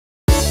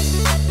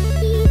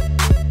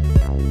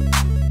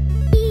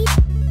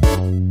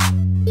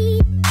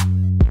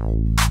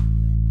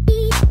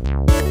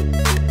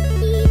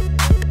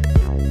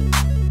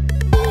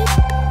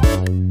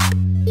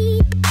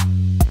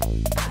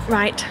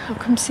Right, I've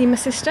come to see my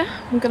sister.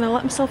 I'm going to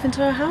let myself into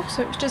her house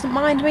so she doesn't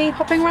mind me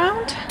hopping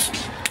around.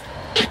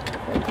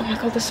 Oh my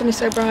god, the sun is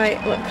so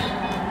bright, look.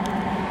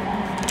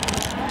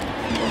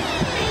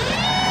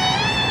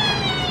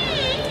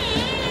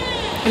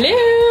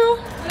 Hello!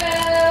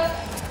 Hello!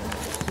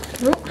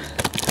 Oh.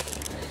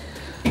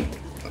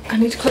 I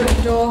need to close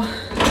the door.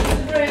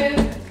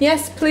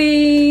 Yes,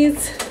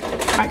 please!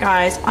 Right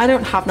guys, I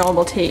don't have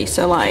normal tea,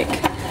 so like,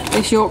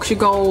 this Yorkshire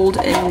Gold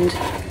and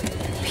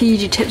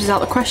PG Tips is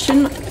out of the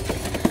question.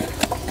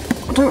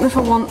 I don't know if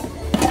I want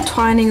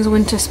Twinings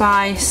Winter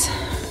Spice.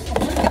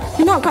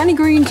 You've not got any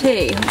green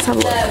tea? Let's have a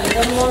look. No, the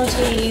only one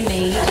tea you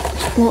need.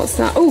 What's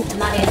that? Oh!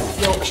 And that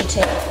is Yorkshire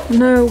tea.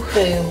 No.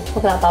 Boom. Look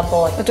at that bad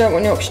boy. I don't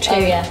want Yorkshire tea. Oh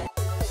yeah.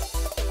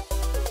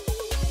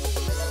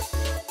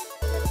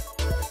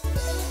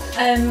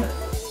 I'm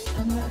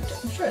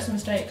sure it's a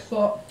mistake,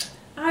 but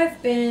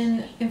I've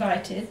been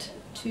invited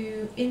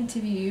to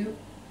interview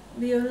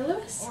Leona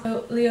Lewis.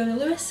 So Leona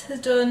Lewis has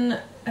done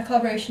a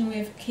collaboration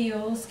with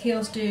Kiehl's.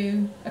 Kiehl's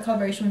do a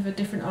collaboration with a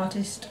different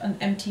artist on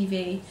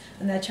MTV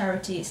and their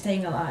charity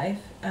Staying Alive.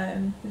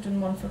 We've done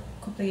one for a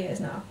couple of years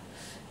now.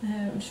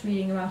 I'm just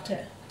reading about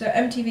it. So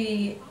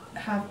MTV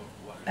have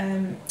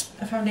a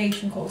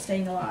foundation called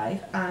Staying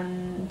Alive,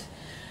 and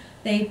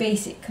they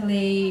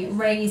basically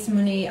raise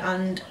money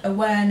and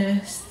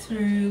awareness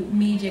through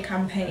media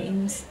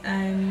campaigns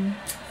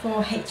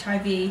for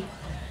HIV.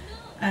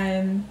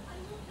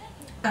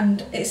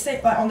 And it's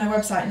like on their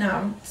website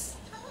now,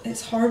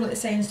 it's horrible.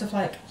 It's saying stuff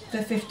like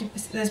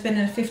there's been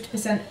a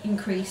 50%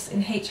 increase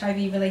in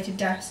HIV related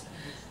deaths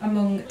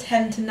among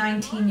 10 to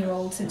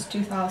 19-year-olds since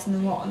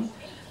 2001.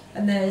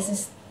 And there's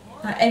this,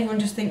 like, everyone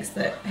just thinks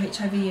that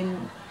HIV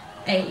and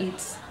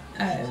AIDS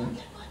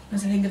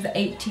was a thing of the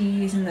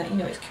 80s, and that, you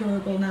know, it's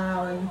curable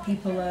now and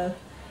people are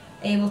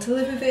able to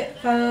live with it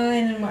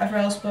fine and whatever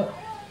else, but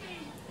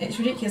it's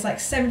ridiculous. Like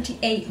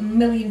 78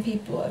 million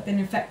people have been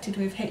infected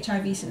with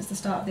HIV since the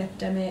start of the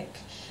epidemic.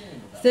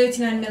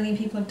 39 million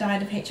people have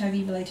died of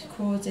HIV related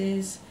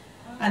causes,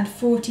 and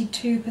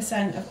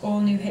 42% of all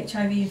new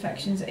HIV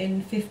infections are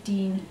in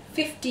 15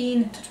 to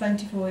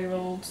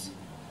 24-year-olds.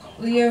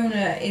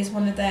 Leona is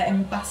one of their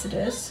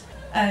ambassadors,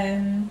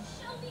 and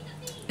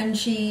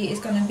she is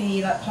going to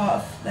be like part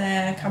of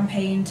their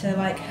campaign to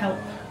like help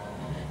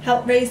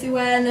raise the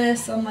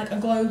awareness on like a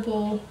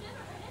global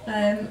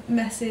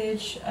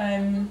message.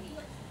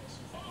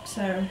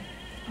 So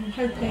I'm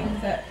hoping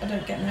that I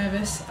don't get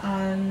nervous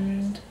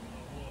and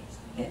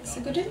it's a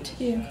good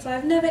interview, because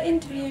I've never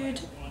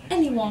interviewed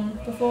anyone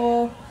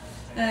before.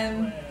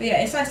 But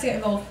yeah, it's nice to get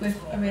involved with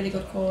a really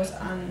good cause,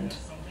 and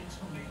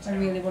I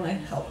really want to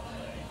help.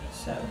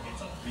 So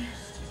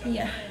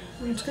yeah,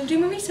 I'm just going to do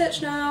my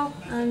research now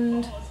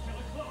and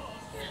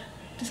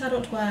decide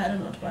what to wear. I don't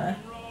know what to wear.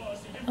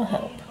 I'll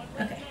help.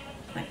 Okay,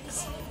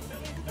 thanks.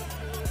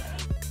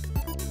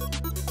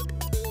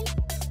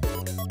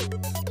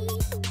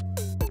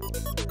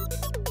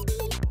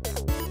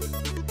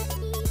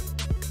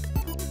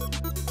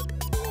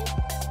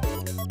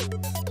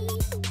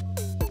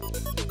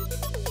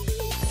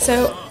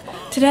 So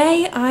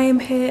today I am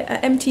here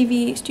at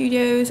MTV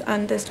Studios,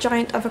 and there's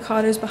giant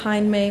avocados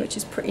behind me, which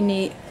is pretty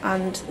neat,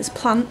 and there's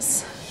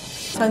plants.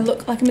 So I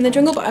look like I'm in the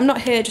jungle, but I'm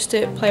not here just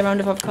to play around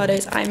with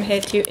avocados. I'm here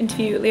to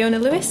interview Leona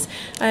Lewis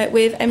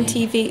with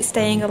MTV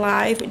Staying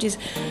Alive, which is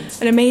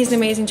an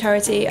amazing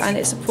charity, and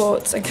it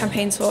supports and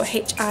campaigns for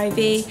HIV.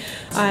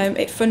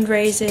 It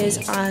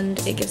fundraises and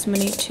it gives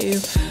money to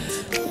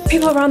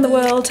people around the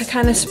world to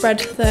kind of spread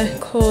the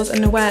cause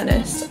and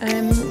awareness.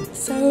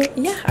 So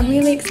yeah, I'm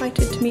really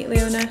excited to meet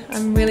Leona.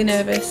 I'm really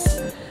nervous.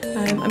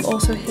 I'm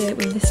also here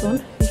with this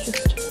one who's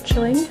just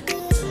chilling.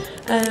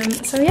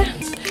 So yeah,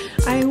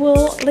 I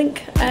will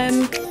link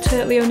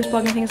to Leona's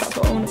blog and things. That's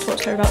what I want to talk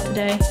to her about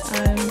today.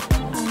 And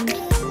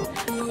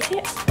that's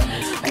it.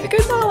 I hope it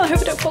goes well. I hope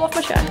I don't fall off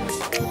my chair.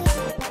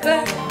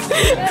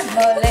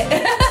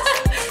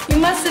 You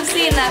must have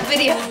seen that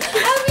video.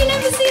 Have you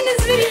never seen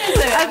this video?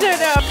 I don't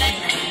know.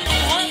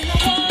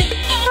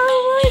 Oh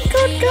my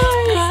god,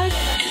 guys!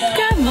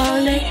 Come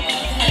on.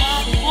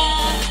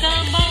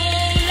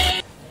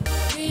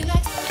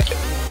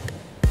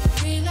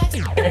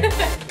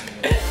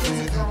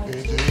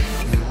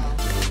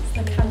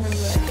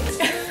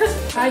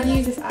 I've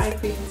used this eye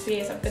cream for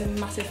years. I've been a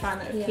massive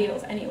fan of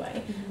Kiehl's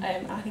anyway.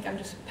 I think I'm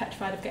just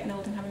petrified of getting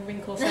old and having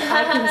wrinkles. So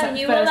eye cream is like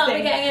you the will first not be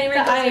thing getting any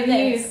that wrinkles I've with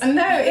this. used.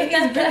 No, it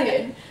is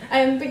brilliant.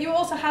 But you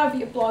also have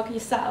your blog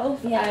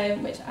yourself,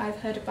 which I've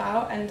heard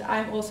about, and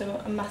I'm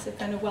also a massive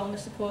kind of wellness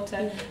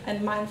supporter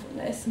and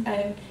mindfulness.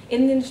 In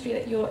the industry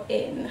that you're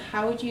in,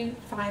 how would you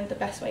find the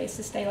best ways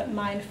to stay like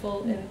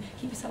mindful and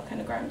keep yourself kind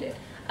of grounded?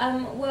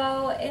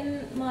 Well,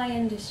 in my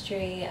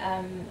industry,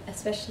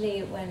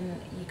 especially when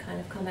you kind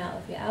of come out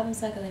of your album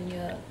cycle and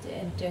you're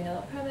doing a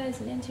lot of promos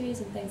and interviews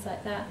and things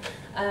like that,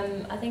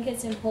 I think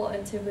it's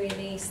important to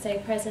really stay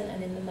present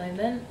and in the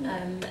moment,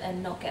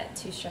 and not get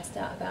too stressed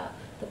out about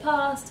the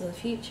past or the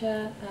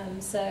future.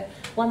 So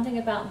one thing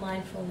about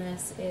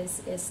mindfulness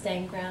is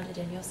staying grounded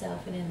in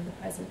yourself and in the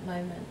present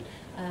moment,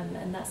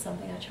 and that's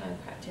something I try and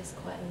practice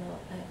quite a lot.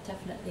 It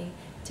definitely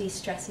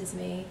de-stresses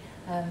me,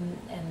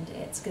 and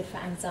it's good for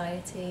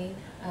anxiety,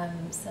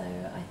 so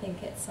I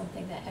think it's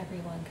something that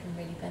everyone can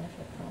really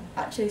benefit from.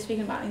 Actually,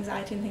 speaking about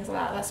anxiety and things like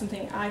that, that's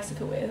something I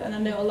suffer with, and I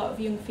know a lot of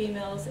young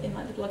females in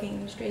like the blogging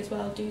industry as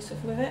well do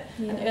suffer with it.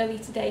 And earlier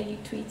today you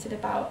tweeted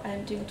about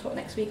doing a talk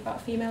next week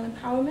about female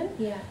empowerment.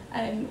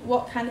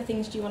 What kind of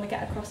things do you want to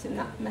get across in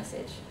that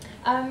message?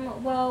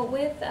 Well,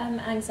 with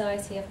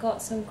anxiety, I've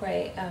got some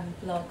great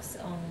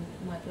blogs on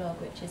my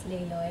blog, which is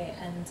Leona,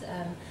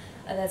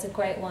 and there's a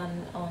great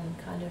one on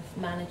kind of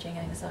managing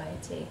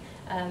anxiety.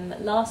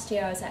 Last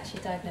year I was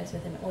actually diagnosed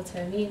with an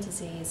autoimmune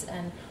disease,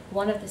 and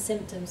one of the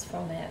symptoms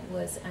from it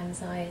was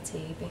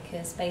anxiety,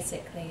 because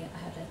basically I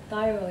had a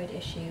thyroid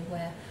issue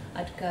where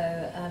I'd go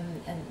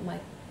and my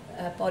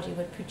body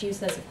would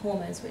produce loads of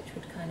hormones which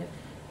would kind of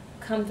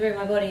come through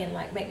my body and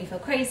like make me feel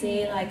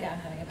crazy, like I'm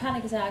having a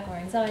panic attack or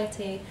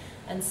anxiety.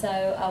 And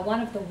so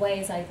one of the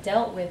ways I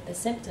dealt with the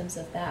symptoms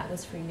of that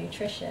was through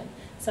nutrition.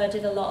 So I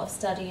did a lot of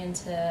study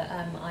into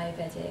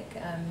Ayurvedic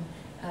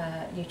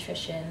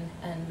nutrition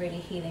and really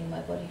healing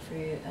my body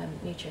through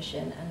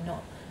nutrition and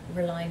not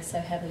relying so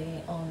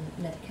heavily on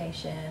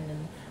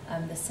medication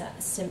and the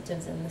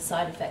symptoms and the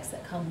side effects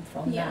that come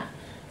from that.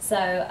 So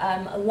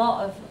a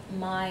lot of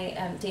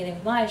my dealing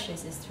with my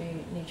issues is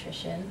through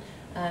nutrition.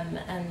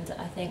 And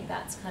I think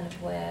that's kind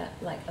of where,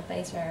 like, a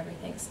base where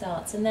everything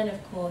starts. And then,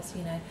 of course,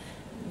 you know,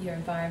 your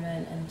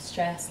environment and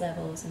stress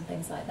levels and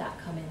things like that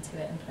come into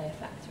it and play a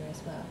factor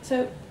as well.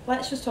 So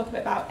let's just talk a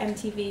bit about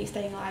MTV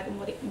Staying Alive and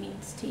what it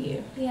means to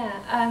you.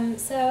 Yeah,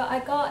 so I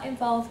got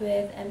involved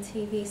with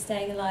MTV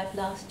Staying Alive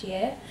last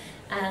year,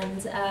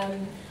 and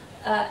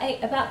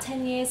about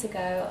 10 years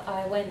ago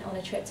I went on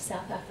a trip to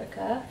South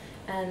Africa,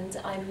 and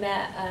I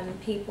met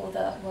people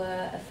that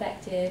were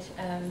affected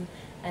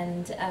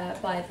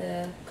by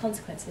the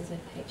consequences of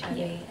HIV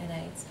and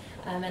AIDS.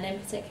 And in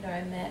particular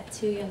I met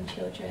 2 young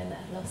children that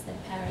had lost their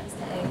parents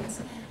to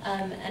AIDS,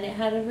 and it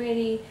had a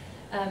really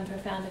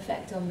profound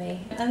effect on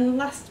me. And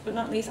last but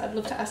not least, I'd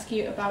love to ask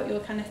you about your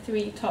kind of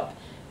 3 top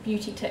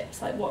beauty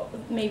tips, like what,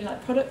 maybe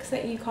like products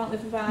that you can't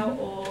live without,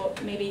 or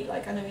maybe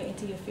like, I know you're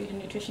into your food and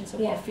nutrition, so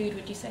what food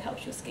would you say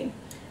helps your skin?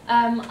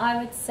 I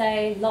would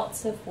say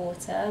lots of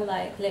water,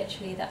 like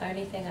literally the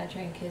only thing I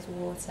drink is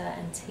water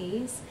and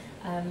teas.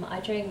 I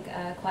drink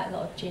quite a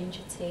lot of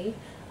ginger tea,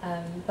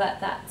 but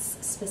that's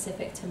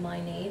specific to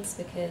my needs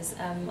because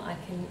I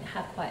can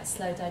have quite a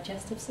slow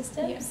digestive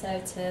system,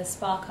 so to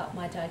spark up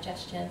my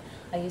digestion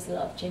I use a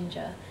lot of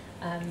ginger,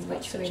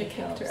 which really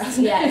helps.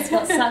 Yeah, it's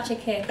got such a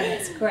kick and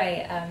it's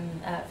great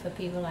for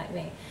people like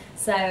me.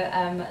 So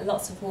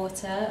lots of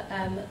water,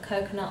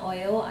 coconut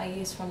oil I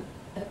use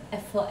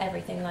for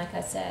everything, like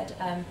I said.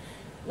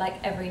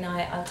 Like every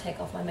night I'll take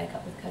off my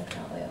makeup with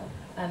coconut oil,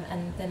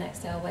 and the next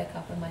day I'll wake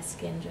up and my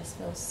skin just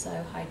feels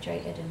so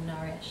hydrated and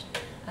nourished.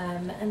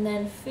 And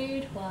then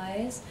food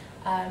wise,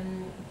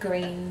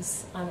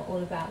 greens, I'm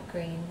all about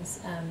greens,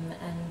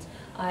 and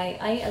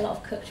I eat a lot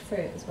of cooked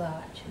fruit as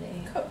well,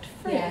 actually. Cooked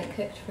fruit? Yeah,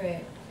 cooked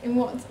fruit. In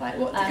what, like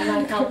what?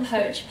 Like I'll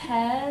poach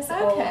pears,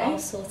 or I'll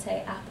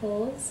saute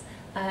apples.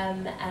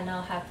 And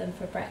I'll have them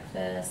for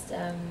breakfast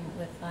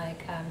with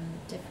like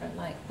different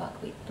like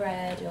buckwheat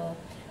bread, or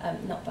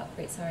not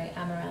buckwheat, sorry,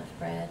 amaranth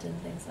bread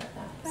and things like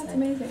that. That's so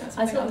amazing. That's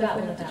I talk about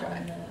all of of that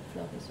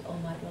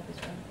on my blog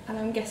as well. And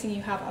I'm guessing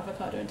you have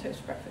avocado and toast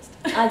for breakfast.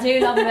 I do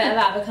love a bit of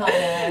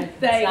avocado.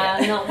 There you go.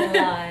 I'm not gonna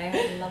lie,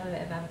 I love a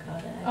bit of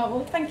avocado. Oh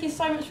well, thank you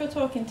so much for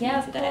talking to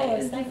me today. Of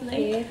course, thank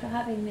you for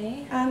having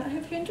me. And I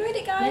hope you enjoyed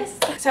it, guys.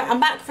 So I'm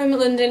back from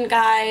London,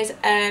 guys,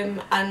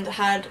 and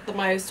had the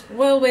most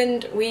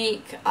whirlwind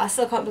week. I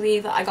still can't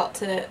believe that I got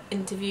to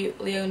interview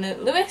Leona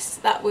Lewis.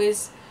 That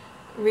was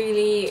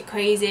really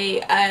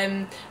crazy.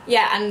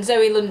 Yeah, and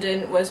Zoe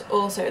London was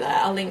also there.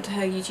 I'll link to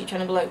her YouTube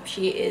channel below.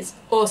 She is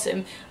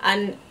awesome,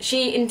 and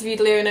she interviewed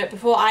Leona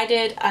before I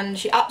did, and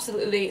she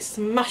absolutely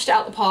smashed it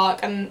out the park.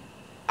 And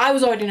I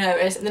was already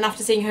nervous, and then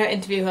after seeing her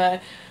interview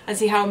her and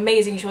see how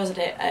amazing she was at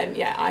it,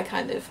 yeah, I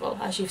kind of, well,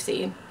 as you've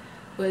seen,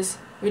 was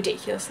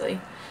ridiculously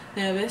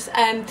nervous.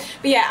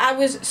 But yeah, I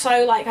was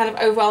so like kind of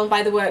overwhelmed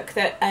by the work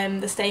that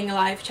the Staying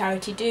Alive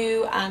charity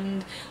do,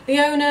 and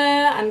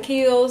Leona and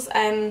Kiehl's,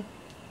 and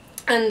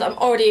I'm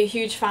already a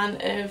huge fan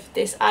of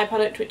this eye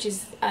product, which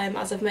is,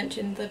 as I've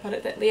mentioned, the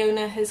product that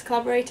Leona has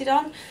collaborated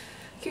on.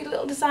 Cute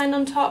little design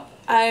on top.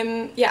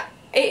 Yeah,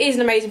 it is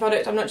an amazing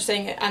product, I'm not just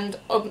saying it. And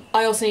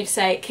I also need to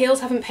say, Kiehl's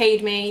haven't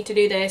paid me to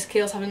do this,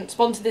 Kiehl's haven't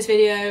sponsored this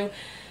video,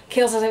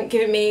 Kiehl hasn't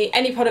given me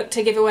any product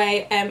to give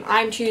away.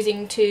 I'm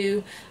choosing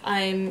to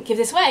give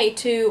this away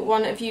to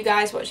one of you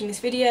guys watching this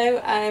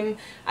video.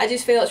 I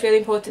just feel it's really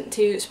important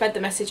to spread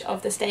the message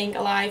of the Staying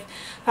Alive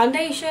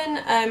Foundation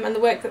and the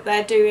work that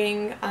they're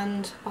doing,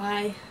 and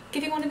by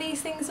giving one of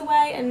these things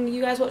away, and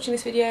you guys watching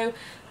this video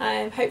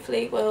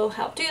hopefully will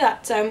help do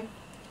that. So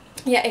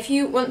yeah, if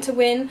you want to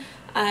win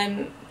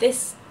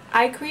this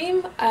eye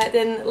cream,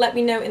 then let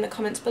me know in the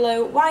comments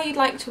below why you'd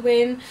like to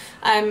win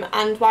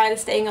and why the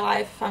Staying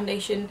Alive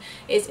Foundation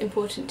is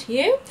important to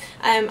you,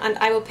 and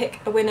I will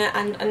pick a winner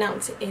and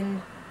announce it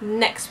in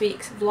next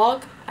week's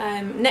vlog.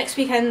 Next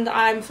weekend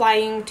I'm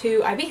flying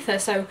to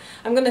Ibiza, so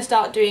I'm going to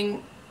start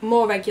doing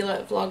more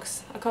regular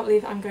vlogs. I can't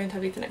believe I'm going to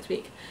Ibiza next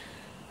week.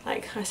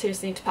 Like, I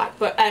seriously need to pack.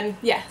 But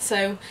yeah,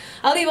 so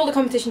I'll leave all the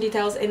competition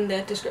details in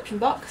the description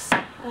box.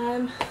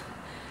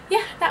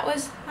 Yeah, that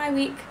was my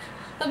week.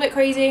 A little bit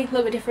crazy, a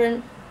little bit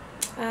different,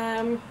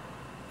 and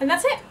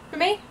that's it for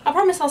me. I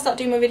promise I'll start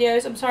doing my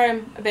videos. I'm sorry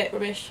I'm a bit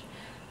rubbish.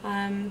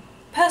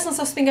 Personal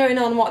stuff's been going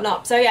on and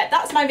whatnot. So yeah,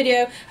 that's my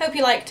video. Hope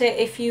you liked it.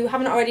 If you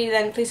haven't already,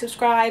 then please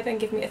subscribe and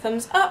give me a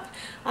thumbs up,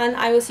 and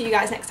I will see you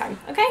guys next time.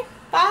 Okay,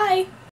 bye!